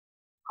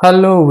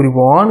Hello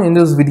everyone, in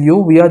this video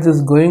we are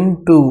just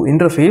going to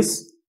interface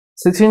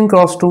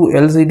 16x2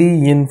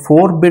 LCD in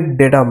 4-bit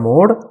data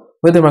mode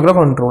with the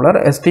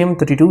microcontroller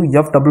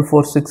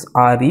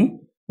STM32F446RE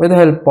with the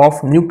help of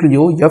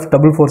Nucleo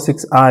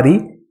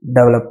F446RE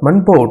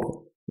development board.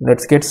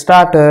 Let's get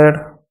started.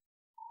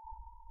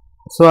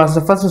 So as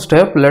the first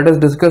step, let us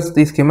discuss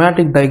the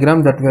schematic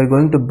diagram that we are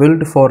going to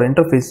build for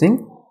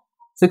interfacing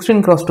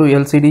 16x2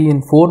 LCD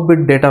in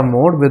 4-bit data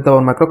mode with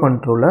our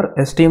microcontroller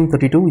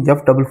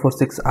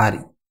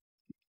STM32F446RE.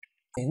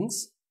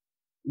 Things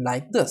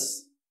like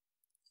this.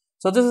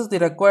 So this is the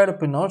required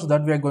pinouts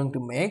that we are going to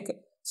make.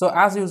 So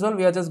as usual,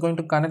 we are just going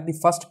to connect the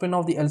first pin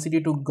of the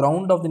LCD to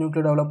ground of the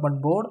Nucleo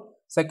development board,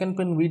 second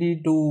pin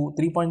VD to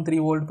 3.3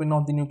 volt pin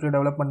of the Nucleo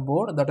development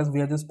board. That is, we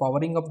are just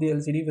powering up the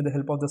LCD with the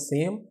help of the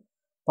same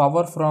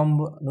power from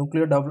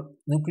Nucleo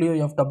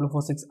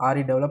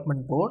F446RE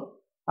development board.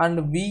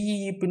 And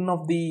VEE pin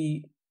of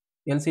the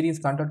LCD is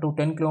connected to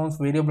 10 kilo ohms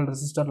variable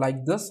resistor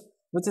like this,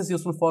 which is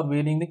useful for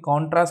varying the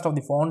contrast of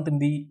the font in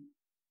the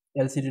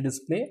LCD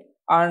display.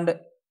 And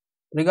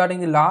regarding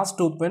the last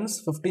two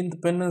pins,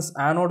 15th pin is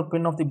anode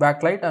pin of the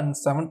backlight and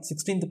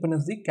 16th pin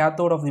is the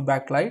cathode of the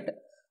backlight.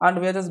 And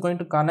we are just going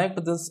to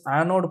connect this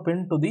anode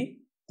pin to the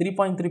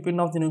 3.3 pin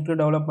of the Nucleo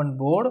development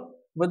board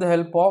with the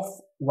help of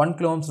 1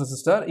 kilo ohms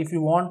resistor. If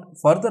you want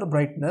further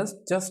brightness,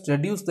 just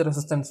reduce the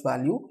resistance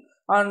value.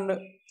 And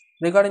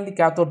regarding the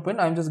cathode pin,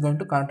 I am just going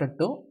to connect it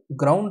to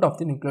ground of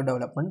the Nucleo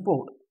development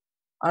board.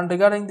 And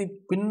regarding the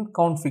pin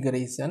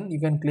configuration, you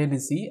can clearly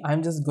see I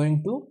am just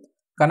going to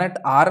connect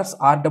RS,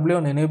 RW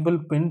and enable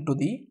pin to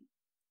the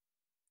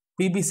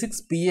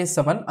PB6,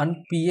 PA7 and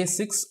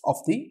PA6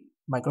 of the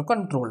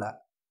microcontroller.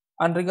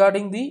 And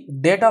regarding the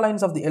data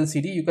lines of the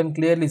LCD, you can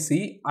clearly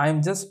see I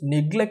am just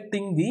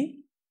neglecting the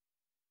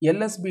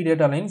LSB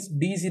data lines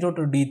D0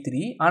 to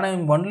D3 and I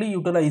am only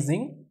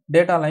utilizing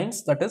data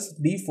lines that is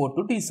D4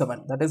 to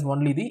D7, that is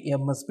only the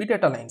MSB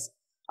data lines.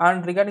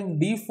 And regarding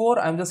D4,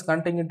 I am just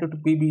connecting it to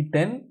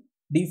PB10,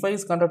 D5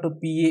 is connected to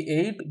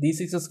PA8,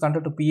 D6 is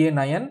connected to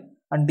PA9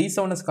 and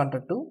D7 is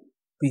connected to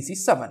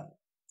PC7.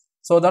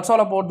 So that's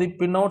all about the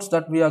pinouts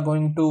that we are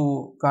going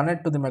to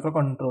connect to the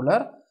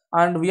microcontroller,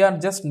 and we are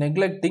just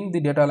neglecting the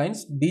data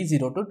lines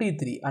D0 to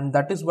D3, and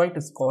that is why it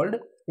is called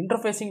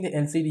interfacing the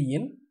LCD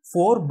in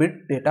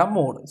 4-bit data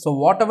mode. So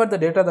whatever the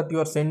data that you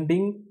are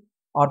sending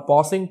or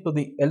passing to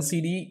the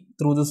LCD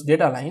through this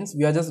data lines,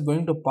 we are just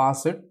going to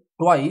pass it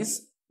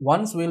twice.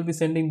 Once we will be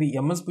sending the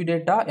MSB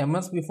data,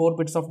 MSB 4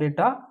 bits of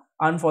data,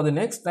 and for the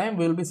next time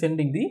we will be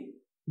sending the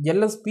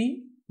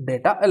LSB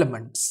data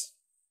elements.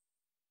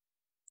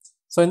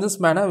 So in this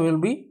manner we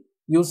will be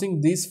using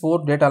these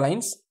 4 data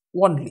lines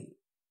only.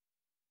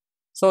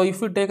 So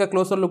if we take a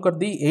closer look at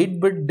the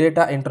 8-bit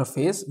data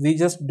interface, we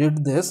just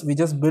did this, we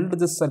just built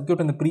this circuit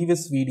in the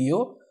previous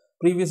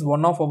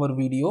one of our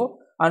video,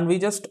 and we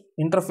just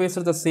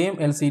interfaced the same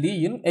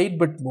LCD in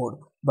 8-bit mode.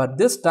 But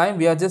this time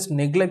we are just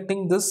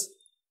neglecting this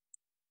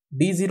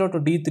D0 to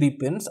D3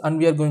 pins and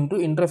we are going to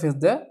interface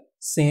the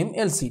same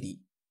LCD.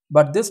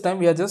 But this time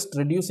we are just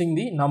reducing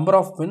the number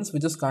of pins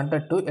which is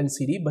connected to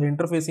LCD by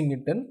interfacing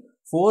it in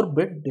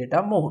 4-bit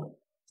data mode.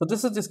 So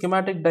this is the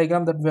schematic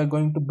diagram that we are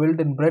going to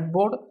build in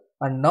breadboard.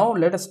 And now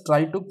let us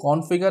try to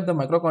configure the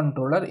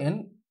microcontroller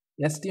in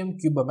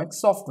STM32F446RE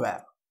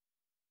software.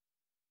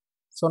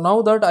 So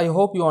now that I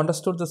hope you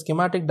understood the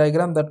schematic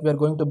diagram that we are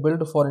going to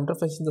build for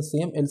interfacing the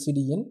same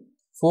LCD in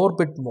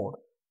 4-bit mode.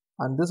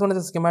 And this one is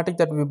a schematic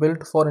that we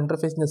built for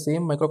interfacing the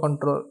same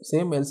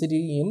same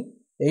LCD in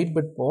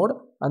 8-bit mode.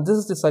 And this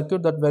is the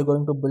circuit that we are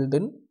going to build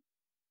in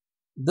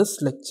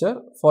this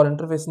lecture for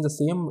interfacing the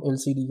same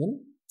LCD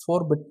in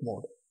 4-bit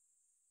mode.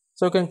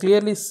 So you can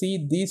clearly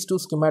see these two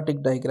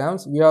schematic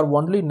diagrams. We are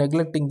only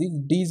neglecting the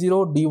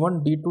D0,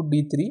 D1, D2,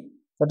 D3,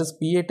 that is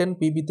PA10,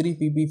 PB3,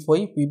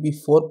 PB5,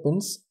 PB4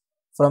 pins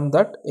from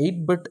that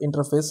 8-bit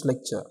interface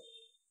lecture.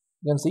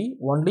 You can see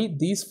only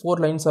these 4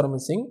 lines are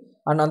missing,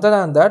 and other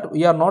than that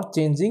we are not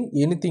changing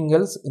anything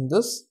else in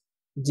this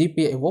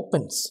GPIO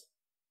pins.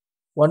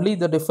 Only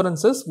the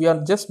difference is we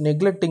are just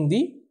neglecting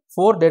the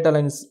 4 data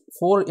lines,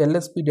 4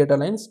 LSB data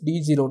lines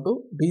D0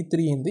 to D3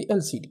 in the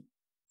LCD.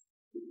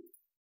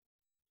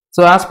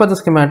 So as per the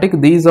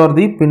schematic, these are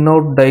the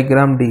pinout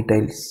diagram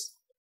details.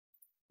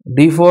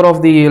 D4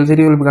 of the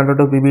LCD will be connected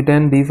to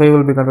PB10, D5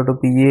 will be connected to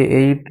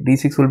PA8,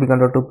 D6 will be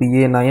connected to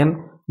PA9,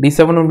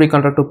 D7 will be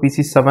connected to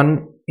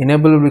PC7,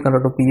 enable will be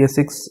connected to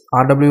PA6,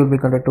 RW will be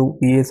connected to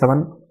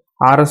PA7,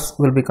 RS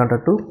will be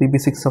connected to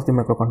PB6 of the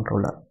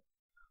microcontroller.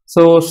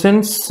 So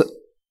since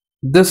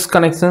this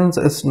connections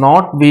is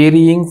not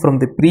varying from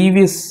the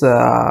previous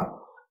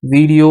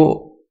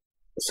video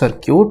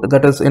circuit,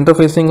 that is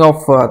interfacing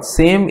of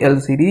same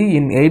LCD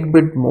in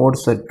 8-bit mode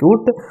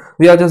circuit,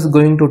 we are just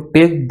going to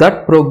take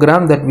that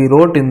program that we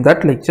wrote in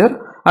that lecture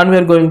and we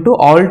are going to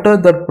alter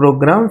that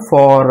program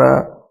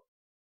for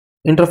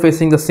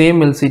interfacing the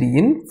same LCD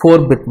in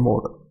 4-bit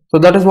mode. So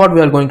that is what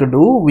we are going to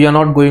do. We are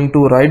not going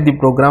to write the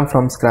program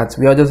from scratch.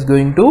 We are just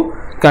going to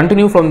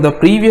continue from the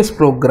previous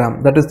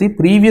program, that is the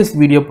previous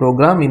video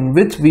program, in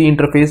which we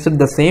interfaced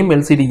the same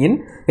LCD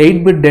in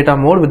 8-bit data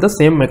mode with the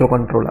same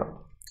microcontroller.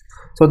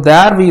 So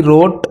there we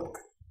wrote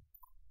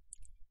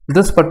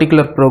this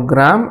particular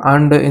program,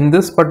 and in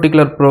this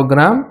particular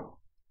program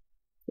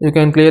you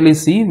can clearly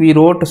see we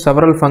wrote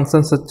several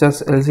functions such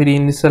as LCD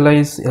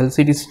initialize,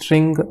 LCD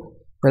string,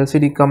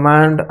 LCD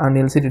command and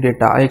LCD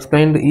data. I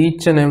explained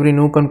each and every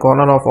nook and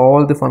corner of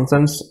all the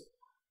function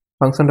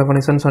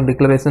definitions and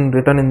declaration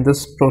written in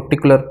this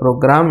particular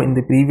program in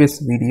the previous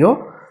video.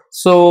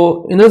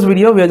 So in this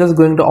video we are just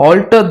going to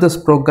alter this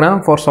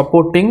program for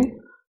supporting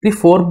the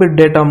 4-bit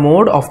data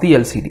mode of the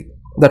LCD.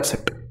 That's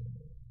it.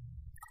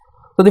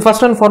 So the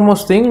first and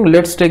foremost thing,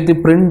 let's take the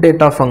print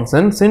data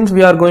function. Since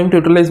we are going to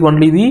utilize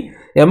only the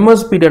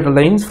MSB data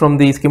lines from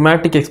the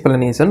schematic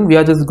explanation, we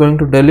are just going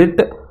to delete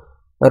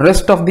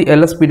rest of the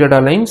LSB data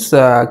lines,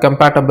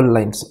 compatible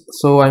lines.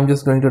 So I'm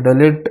just going to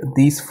delete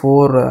these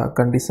 4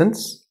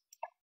 conditions.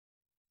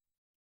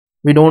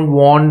 We don't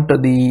want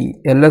the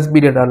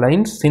LSB data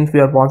lines since we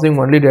are passing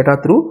only data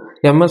through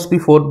MSB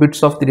 4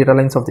 bits of the data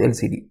lines of the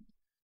LCD.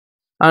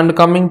 And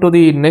coming to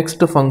the next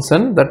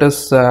function, that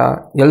is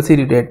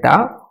LCD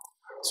data.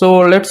 So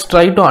let's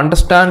try to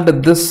understand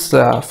this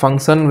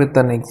function with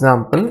an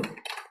example.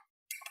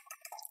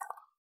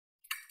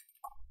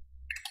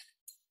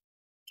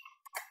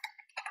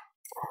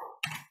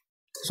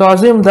 So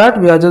assume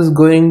that we are just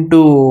going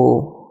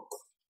to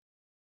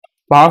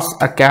pass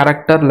a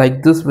character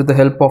like this with the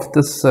help of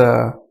this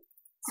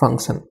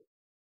function,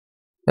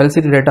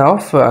 LCD data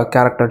of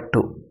character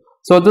 2.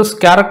 So this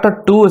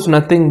character 2 is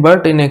nothing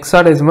but in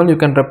hexadecimal you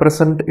can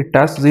represent it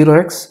as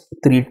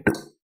 0x32.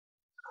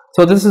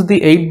 So this is the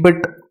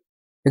 8-bit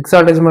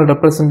hexadecimal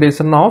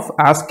representation of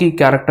ASCII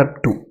character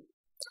 2.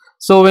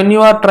 So when you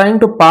are trying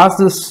to pass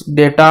this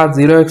data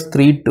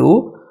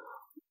 0x32,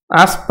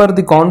 as per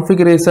the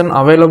configuration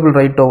available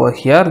right over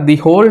here, the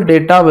whole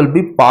data will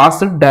be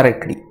passed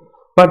directly.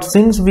 But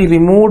since we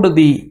removed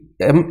the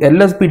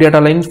LSB data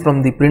lines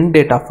from the print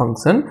data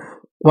function,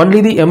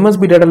 only the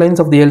MSB data lines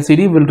of the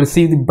LCD will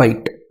receive the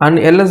byte and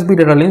LSB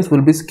data lines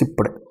will be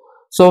skipped.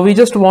 So we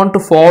just want to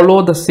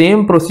follow the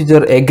same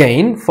procedure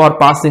again for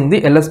passing the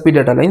LSB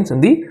data lines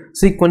in the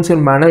sequential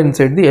manner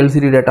inside the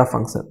LCD data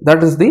function.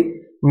 That is the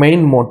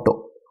main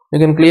motto. You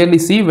can clearly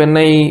see when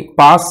I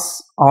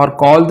pass or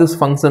call this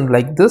function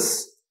like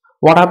this,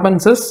 what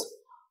happens is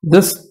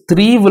this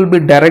 3 will be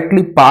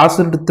directly passed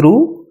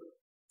through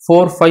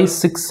 4, 5,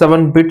 6,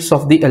 7 bits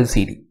of the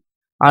LCD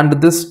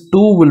and this 2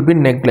 will be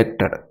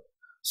neglected.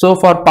 So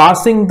for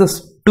passing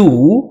this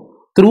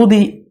 2 through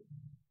the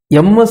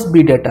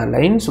MSB data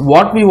lines,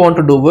 what we want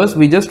to do is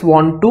we just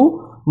want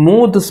to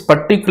move this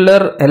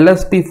particular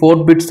LSB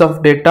 4 bits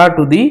of data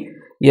to the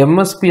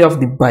MSB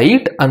of the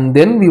byte, and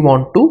then we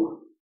want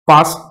to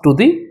pass to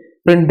the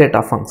print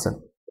data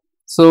function.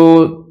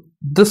 So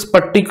this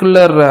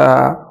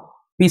particular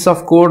piece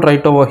of code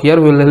right over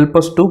here will help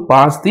us to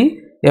pass the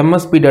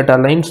MSB data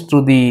lines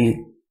to the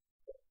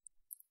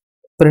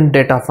print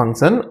data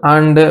function,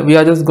 and we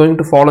are just going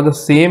to follow the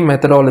same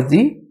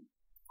methodology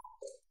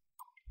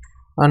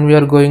and we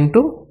are going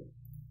to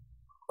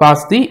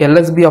pass the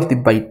LSB of the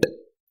byte.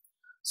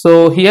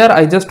 So here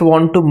I just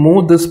want to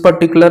move this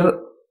particular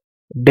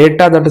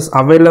data that is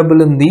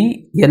available in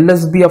the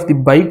LSB of the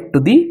byte to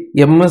the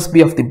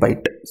MSB of the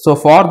byte. So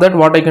for that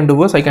what I can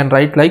do is I can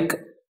write like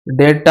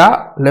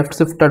data left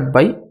shifted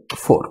by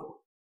 4.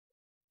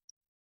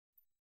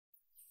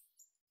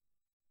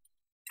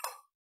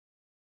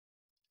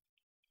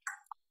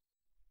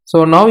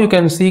 So now you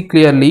can see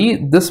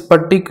clearly this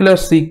particular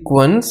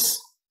sequence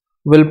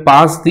will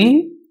pass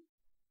the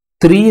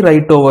 3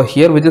 right over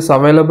here, which is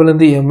available in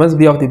the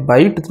MSB of the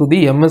byte through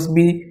the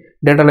MSB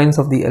data lines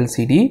of the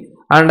LCD,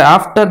 and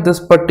after this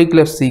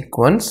particular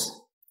sequence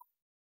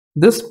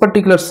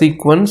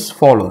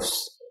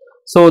follows.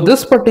 So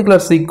this particular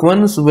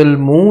sequence will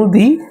move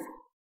the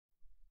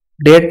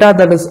data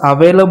that is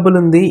available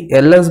in the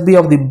LSB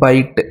of the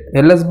byte,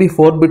 LSB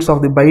 4 bits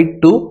of the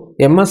byte to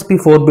MSB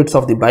 4 bits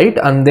of the byte,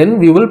 and then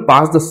we will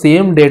pass the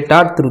same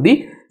data through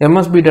the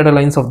MSB data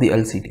lines of the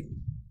LCD.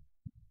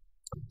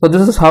 So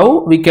this is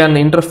how we can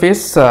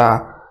interface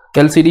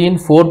LCD in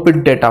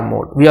 4-bit data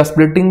mode. We are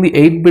splitting the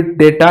 8-bit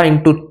data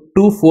into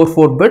 2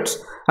 4 bits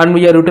and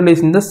we are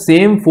utilizing the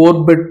same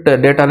 4-bit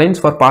data lines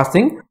for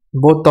passing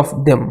both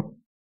of them.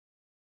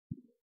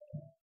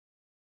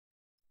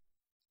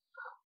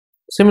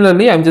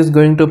 Similarly, I am just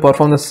going to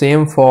perform the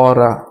same for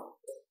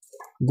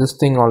this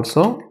thing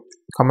also,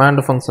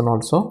 command function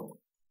also.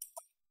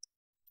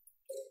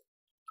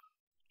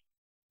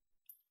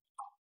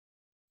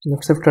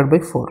 Left shifted by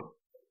 4.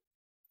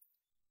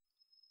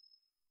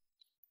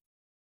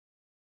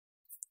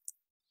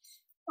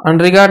 And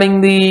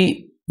regarding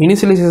the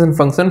initialization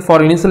function, for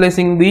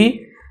initializing the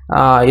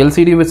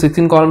LCD with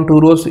 16 column 2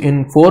 rows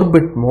in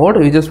 4-bit mode,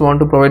 we just want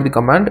to provide the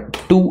command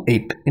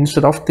 28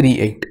 instead of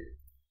 38.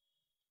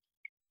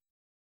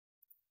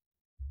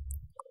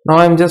 Now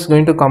I am just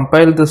going to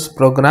compile this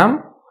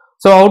program.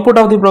 So output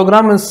of the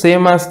program is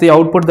same as the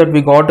output that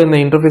we got in the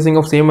interfacing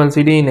of same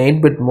LCD in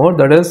 8-bit mode.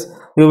 That is,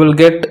 we will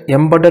get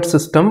embedded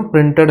system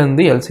printed in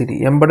the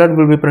LCD. Embedded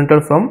will be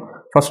printed from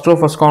first row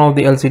first column of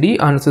the LCD,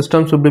 and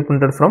systems will be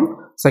printed from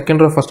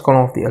second row first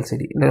column of the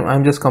LCD. I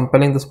am just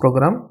compiling this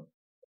program.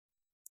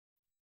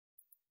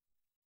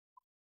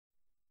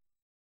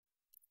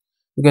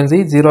 You can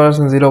see 0 errors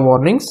and 0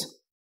 warnings.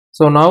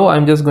 So now I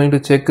am just going to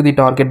check the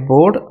target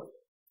board.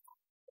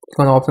 Click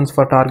on options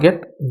for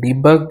target,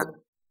 debug,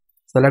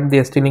 select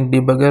the ST-Link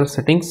debugger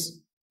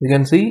settings. You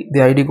can see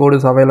the ID code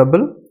is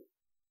available.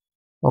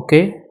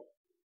 Okay,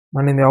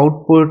 and in the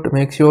output,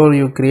 make sure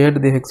you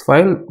create the hex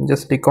file.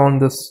 Just click on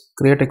this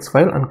create hex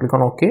file and click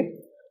on OK.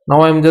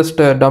 Now I am just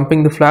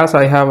dumping the flash.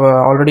 I have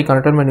already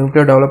connected my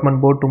nuclear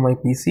development board to my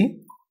PC.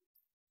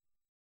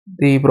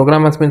 The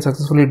program has been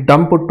successfully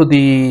dumped to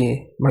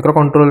the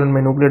microcontroller in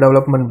my nuclear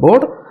development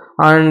board,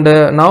 and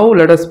now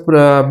let us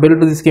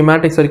build the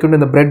schematic circuit in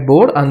the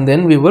breadboard, and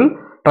then we will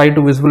try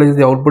to visualize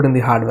the output in the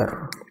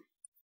hardware.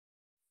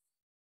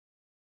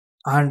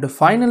 And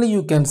finally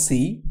you can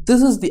see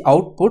this is the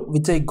output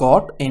which I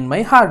got in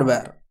my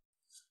hardware.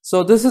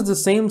 So this is the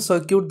same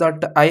circuit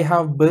that I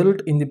have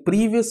built in the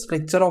previous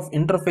lecture of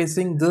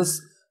interfacing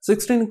this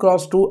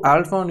 16x2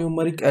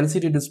 alphanumeric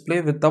LCD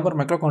display with our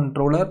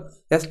microcontroller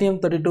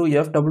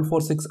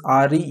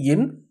STM32F446RE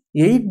in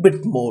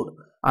 8-bit mode.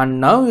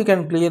 And now you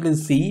can clearly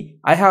see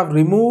I have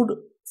removed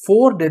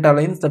 4 data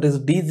lines, that is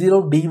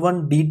D0,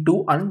 D1,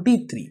 D2 and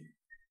D3.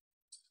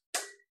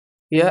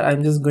 Here I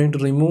am just going to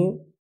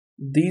remove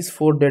these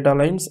 4 data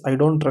lines. I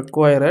don't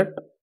require it.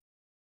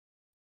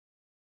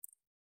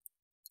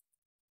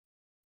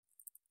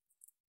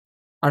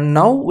 And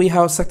now we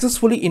have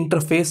successfully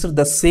interfaced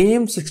the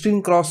same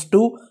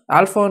 16x2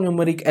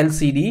 alphanumeric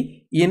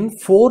LCD in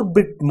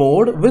 4-bit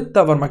mode with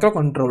our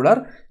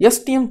microcontroller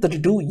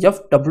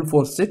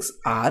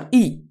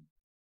STM32F446RE.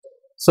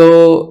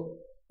 So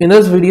in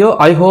this video,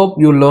 I hope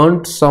you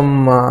learned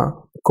some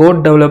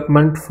code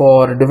development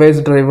for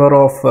device driver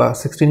of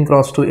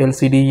 16x2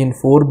 LCD in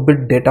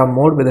 4-bit data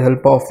mode with the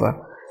help of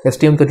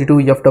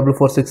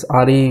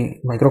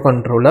STM32F446RE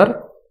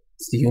microcontroller.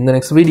 See you in the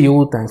next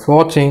video. Thanks for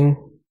watching.